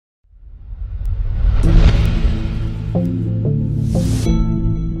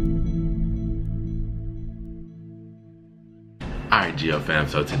Alright, GO fam,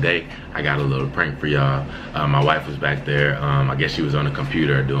 so today I got a little prank for y'all. My wife was back there. I guess she was on the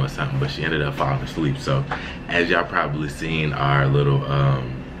computer doing something, but she ended up falling asleep. So as y'all probably seen our little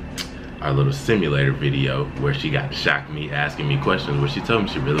simulator video where she got to shock me asking me questions, where she told me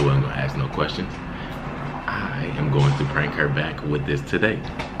she really wasn't gonna ask no questions. I am going to prank her back with this today.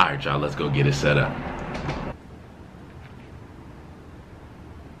 Alright y'all, let's go get it set up.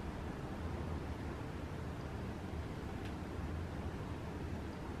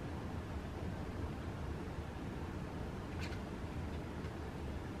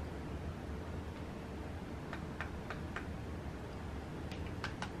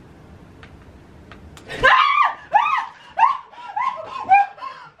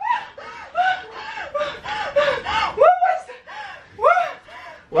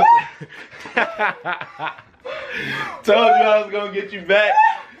 Told you I was gonna get you back.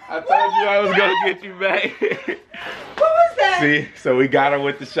 I told you I was gonna get you back. What was that? See, so we got her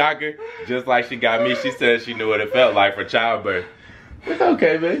with the shocker, just like she got me. She said she knew what it felt like for childbirth. It's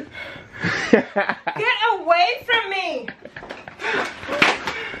okay, babe. Get away from me!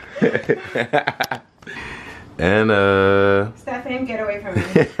 And Stefan, get away from me.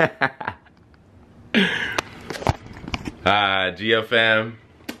 GO fam,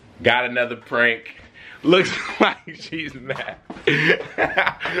 got another prank. Looks like she's mad.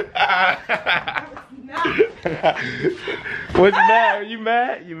 What's mad? Are you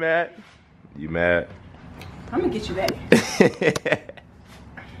mad? You mad? You mad? I'm gonna get you Team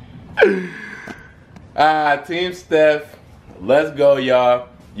back. Steph, let's go, y'all.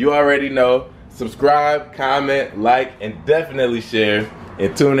 You already know. Subscribe, comment, like, and definitely share.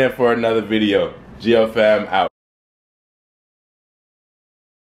 And tune in for another video. GO fam out.